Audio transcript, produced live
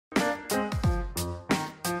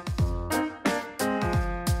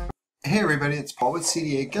Hey everybody, it's Paul with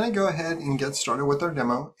CDA. Gonna go ahead and get started with our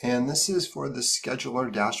demo, and this is for the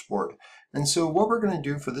scheduler dashboard. And so what we're going to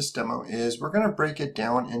do for this demo is we're going to break it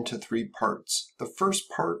down into three parts. The first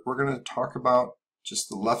part, we're going to talk about just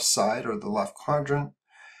the left side or the left quadrant.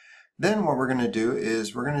 Then what we're going to do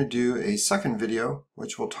is we're going to do a second video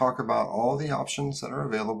which will talk about all the options that are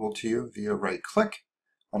available to you via right click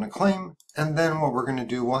on a claim. And then what we're going to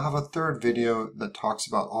do, we'll have a third video that talks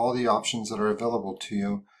about all the options that are available to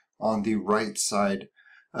you on the right side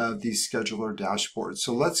of the scheduler dashboard.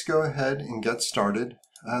 So let's go ahead and get started.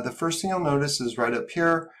 The first thing you'll notice is right up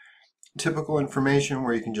here, typical information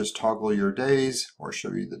where you can just toggle your days or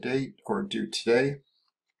show you the date or due today.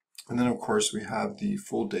 And then of course we have the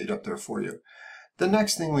full date up there for you. The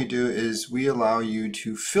next thing we do is we allow you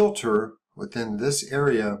to filter within this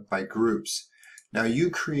area by groups. Now you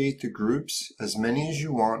create the groups, as many as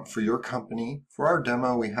you want for your company. For our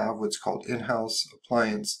demo, we have what's called in-house,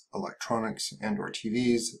 appliance, electronics, and/or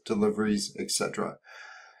TVs, deliveries, etc.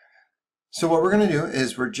 So what we're going to do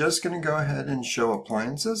is we're just going to go ahead and show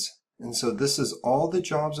appliances. And so this is all the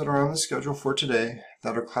jobs that are on the schedule for today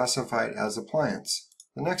that are classified as appliance.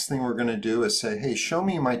 The next thing we're going to do is say, hey, show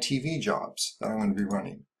me my TV jobs that I'm going to be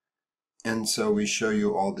running. And so we show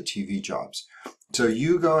you all the TV jobs. So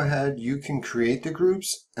you go ahead, you can create the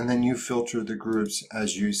groups, and then you filter the groups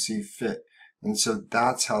as you see fit. And so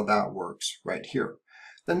that's how that works right here.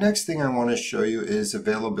 The next thing I want to show you is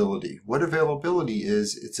availability. What availability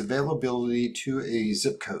is, it's availability to a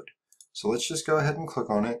zip code. So let's just go ahead and click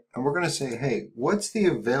on it, and we're going to say, hey, what's the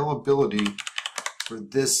availability for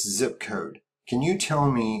this zip code? Can you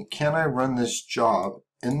tell me, can I run this job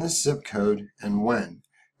in this zip code and when?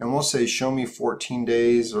 And we'll say, show me 14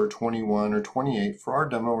 days or 21 or 28. For our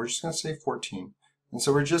demo, we're just going to say 14. And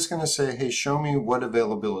so we're just going to say, hey, show me what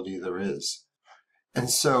availability there is. And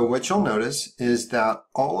so what you'll notice is that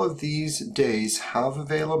all of these days have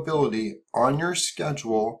availability on your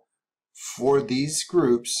schedule for these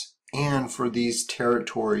groups and for these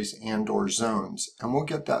territories and/or zones. And we'll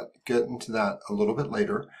get into that a little bit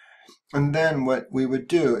later. And then what we would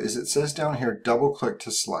do is it says down here, double click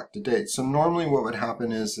to select a date. So normally what would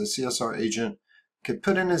happen is the CSR agent could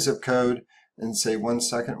put in a zip code and say, 1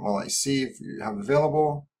 second while I see if you have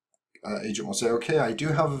available. Agent will say, okay, I do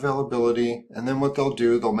have availability. And then what they'll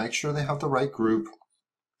do, they'll make sure they have the right group.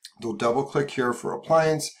 They'll double click here for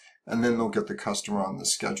appliance, and then they'll get the customer on the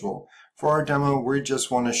schedule. For our demo, we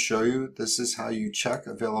just want to show you this is how you check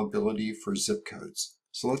availability for zip codes.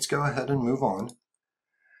 So let's go ahead and move on.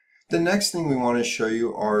 The next thing we want to show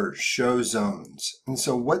you are show zones. And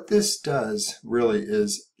so what this does really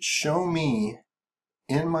is show me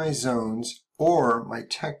in my zones or my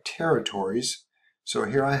tech territories. So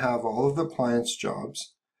here I have all of the appliance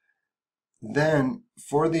jobs. Then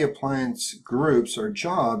for the appliance groups or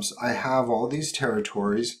jobs, I have all these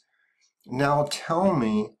territories. Now tell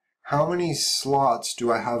me how many slots do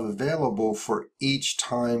I have available for each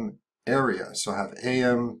time area. So I have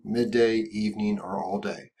AM, midday, evening, or all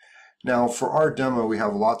day. Now for our demo, we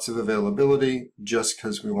have lots of availability just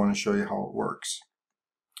because we want to show you how it works.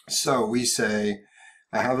 So we say,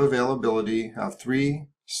 I have availability, I have 3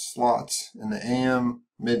 slots in the AM,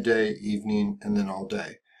 midday, evening, and then all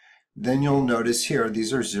day. Then you'll notice here,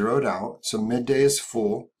 these are zeroed out. So midday is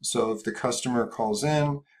full. So if the customer calls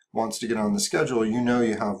in, wants to get on the schedule, you know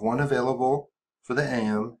you have 1 available for the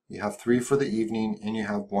AM, you have 3 for the evening, and you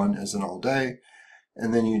have 1 as an all day.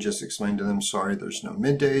 And then you just explain to them, sorry, there's no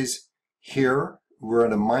middays. Here, we're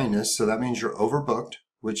at a minus, so that means you're overbooked,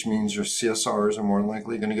 which means your CSRs are more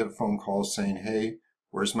likely going to get a phone call saying, hey,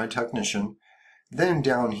 where's my technician? Then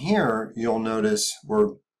down here, you'll notice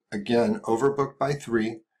we're, again, overbooked by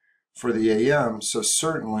 3 for the AM, so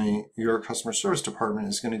certainly your customer service department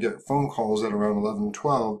is going to get phone calls at around 11,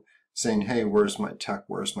 12 saying, hey, where's my tech,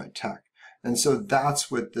 where's my tech? And so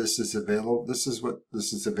that's what this is available. This is what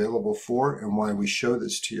this is available for and why we show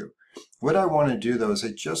this to you. What I want to do though is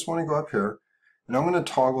I just want to go up here and I'm going to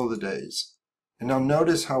toggle the days. And now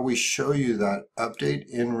notice how we show you that update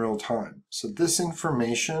in real time. So this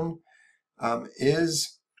information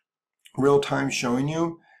is real time showing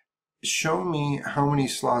you. Show me how many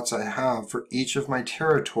slots I have for each of my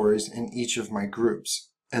territories in each of my groups.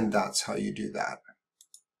 And that's how you do that.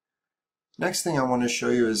 Next thing I want to show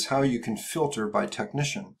you is how you can filter by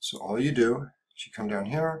technician. So all you do is you come down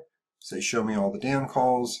here, say show me all the Dan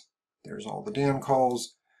calls. There's all the Dan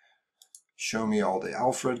calls. Show me all the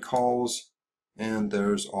Alfred calls. And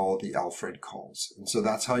there's all the Alfred calls. And so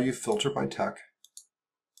that's how you filter by tech.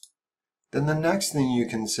 Then the next thing you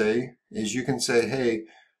can say is you can say, hey,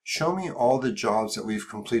 show me all the jobs that we've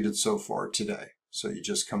completed so far today. So you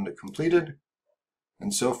just come to completed,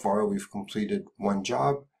 And so far we've completed one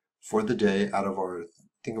job for the day out of our, I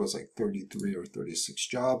think it was like 33 or 36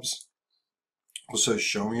 jobs. Also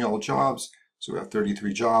show me all jobs. So we have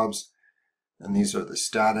 33 jobs, and these are the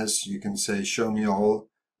status. You can say show me all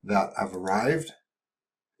that have arrived,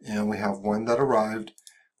 and we have one that arrived,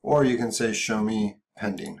 or you can say show me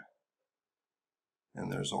pending,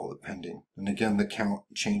 and there's all the pending. And again, the count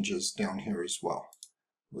changes down here as well.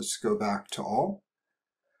 Let's go back to all.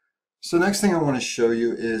 So next thing I want to show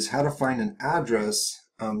you is how to find an address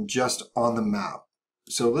just on the map.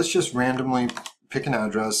 So let's just randomly pick an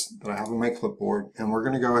address that I have on my clipboard, and we're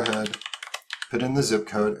going to go ahead, put in the zip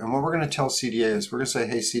code, and what we're going to tell CDA is we're going to say,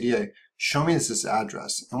 hey CDA, show me this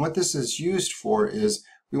address. And what this is used for is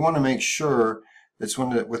we want to make sure it's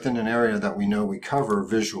within an area that we know we cover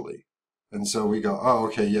visually. And so we go, oh,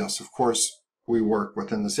 okay, yes, of course we work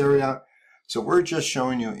within this area. So we're just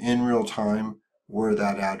showing you in real time where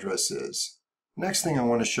that address is. Next thing I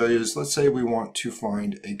want to show you is, let's say we want to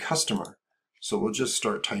find a customer. So we'll just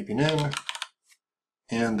start typing in,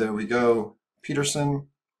 and there we go, Peterson.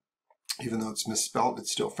 Even though it's misspelled, it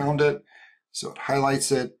still found it. So it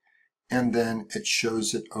highlights it, and then it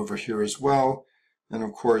shows it over here as well. And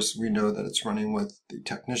of course, we know that it's running with the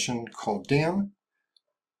technician called Dan.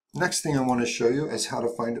 Next thing I want to show you is how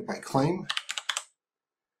to find it by claim.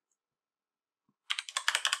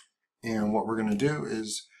 And what we're going to do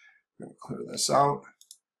is we're going to clear this out.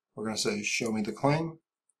 We're going to say, show me the claim.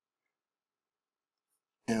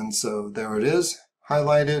 And so there it is,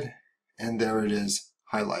 highlighted, and there it is,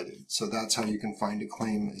 highlighted. So that's how you can find a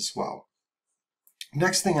claim as well.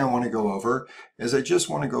 Next thing I want to go over is I just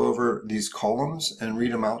want to go over these columns and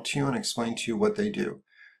read them out to you and explain to you what they do.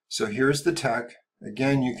 So here's the tech.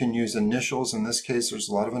 Again, you can use initials. In this case, there's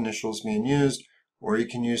a lot of initials being used, or you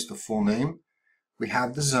can use the full name. We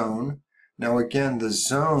have the zone. Now again, the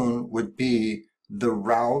zone would be the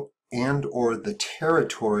route and or the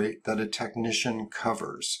territory that a technician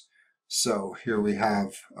covers. So here we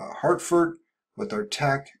have Hartford with our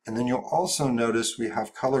tech, and then you'll also notice we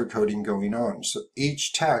have color coding going on. So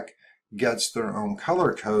each tech gets their own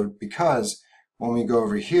color code, because when we go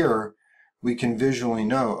over here, we can visually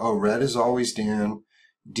know, oh, red is always Dan,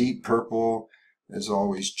 deep purple is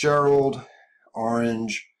always Gerald,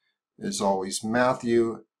 orange is always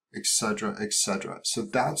Matthew, etc., etc. So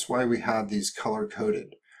that's why we have these color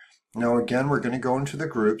coded. Now again, we're going to go into the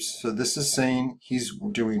groups. So this is saying he's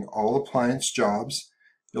doing all appliance jobs.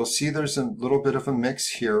 You'll see there's a little bit of a mix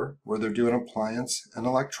here where they're doing appliance and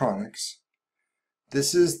electronics.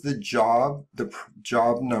 This is the job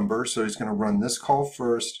number. So he's going to run this call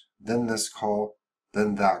first, then this call,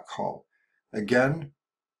 then that call. Again,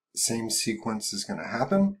 same sequence is going to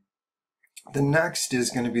happen. The next is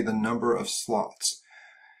going to be the number of slots.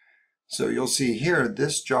 So you'll see here,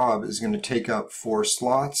 this job is going to take up 4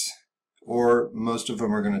 slots, or most of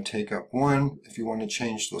them are going to take up 1. If you want to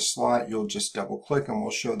change the slot, you'll just double click, and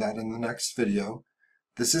we'll show that in the next video.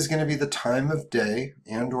 This is going to be the time of day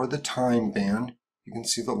and or the time band. You can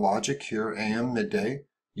see the logic here, AM, midday.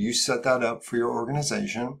 You set that up for your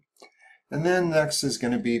organization. And then next is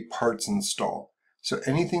going to be parts install. So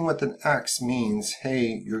anything with an X means,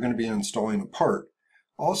 hey, you're going to be installing a part.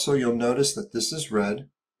 Also, you'll notice that this is red.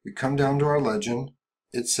 We come down to our legend.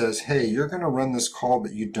 It says, hey, you're going to run this call,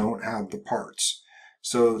 but you don't have the parts.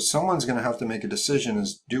 So someone's going to have to make a decision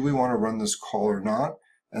is, do we want to run this call or not?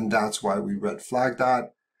 And that's why we red flag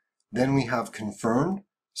that. Then we have confirmed.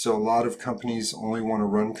 So a lot of companies only want to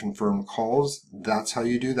run confirmed calls. That's how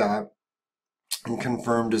you do that. And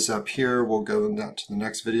confirmed is up here. We'll go into that to the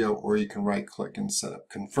next video, or you can right click and set up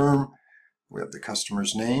confirm. We have the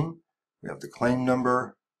customer's name. We have the claim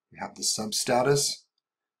number. We have the sub status.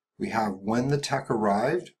 We have when the tech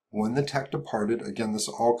arrived, when the tech departed. Again, this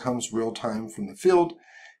all comes real time from the field.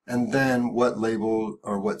 And then what label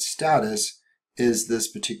or what status is this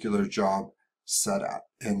particular job set at.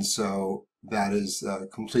 And so that is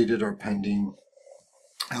completed or pending,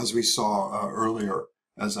 as we saw earlier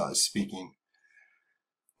as I was speaking.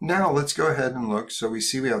 Now let's go ahead and look. So we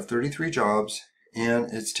see we have 33 jobs,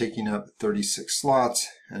 and it's taking up 36 slots.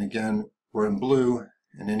 And again, we're in blue,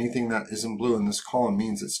 and anything that is in blue in this column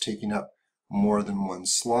means it's taking up more than 1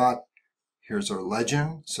 slot. Here's our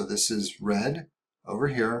legend. So this is red over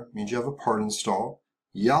here, means you have a part install.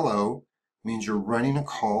 Yellow means you're running a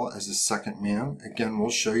call as a second man. Again, we'll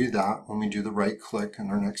show you that when we do the right click in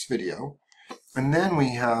our next video. And then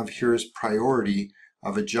we have, here's priority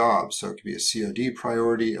of a job. So it could be a COD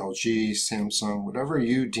priority, LG, Samsung, whatever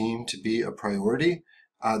you deem to be a priority.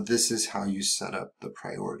 This is how you set up the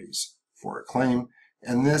priorities for a claim.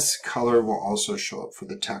 And this color will also show up for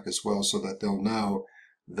the tech as well, so that they'll know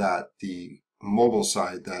that the mobile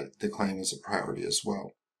side that the claim is a priority as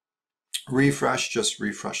well. Refresh just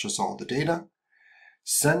refreshes all the data.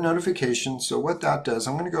 Send notification. So what that does,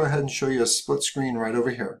 I'm going to go ahead and show you a split screen right over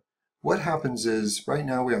here. What happens is right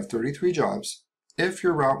now we have 33 jobs. If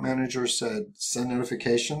your route manager said send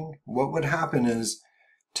notification, what would happen is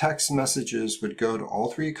text messages would go to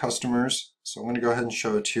all 3 customers. So I'm going to go ahead and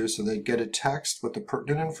show it to you. So they'd get a text with the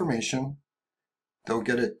pertinent information. They'll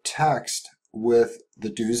get a text with the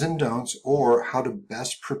do's and don'ts, or how to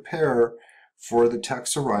best prepare for the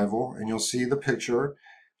text arrival. And you'll see the picture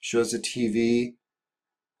shows a TV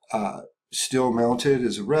still mounted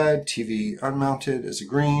is a red, TV unmounted is a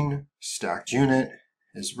green, stacked unit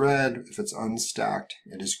is red. If it's unstacked,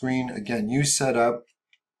 it is green. Again, you set up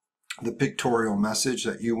the pictorial message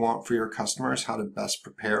that you want for your customers, how to best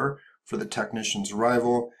prepare for the technician's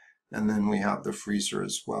arrival, and then we have the freezer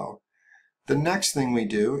as well. The next thing we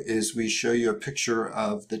do is we show you a picture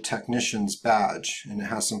of the technician's badge, and it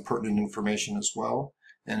has some pertinent information as well.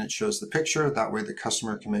 And it shows the picture. That way the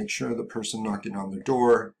customer can make sure the person knocking on their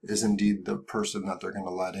door is indeed the person that they're going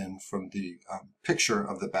to let in from the picture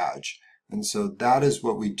of the badge. And so that is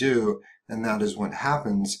what we do, and that is what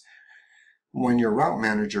happens when your route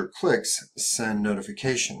manager clicks send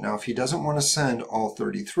notification. Now if he doesn't want to send all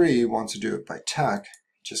 33, wants to do it by tech,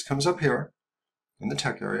 it just comes up here in the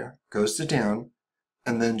tech area, goes to down,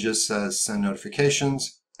 and then just says send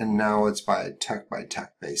notifications, and now it's by tech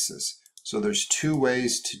basis. So there's 2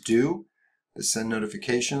 ways to do the send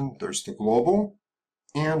notification. There's the global,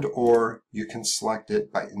 and or you can select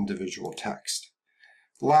it by individual text.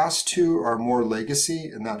 The last 2 are more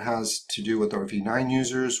legacy, and that has to do with our V9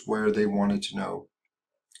 users where they wanted to know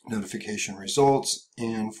notification results.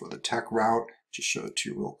 And for the tech route, just show it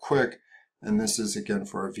to you real quick. And this is again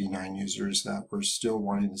for our V9 users that we're still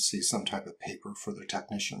wanting to see some type of paper for their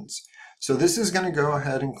technicians. So this is going to go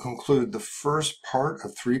ahead and conclude the first part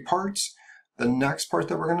of 3 parts. The next part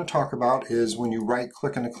that we're going to talk about is when you right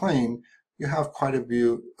click on a claim, you have quite a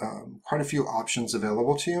few options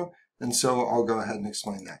available to you. And so I'll go ahead and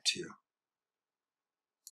explain that to you.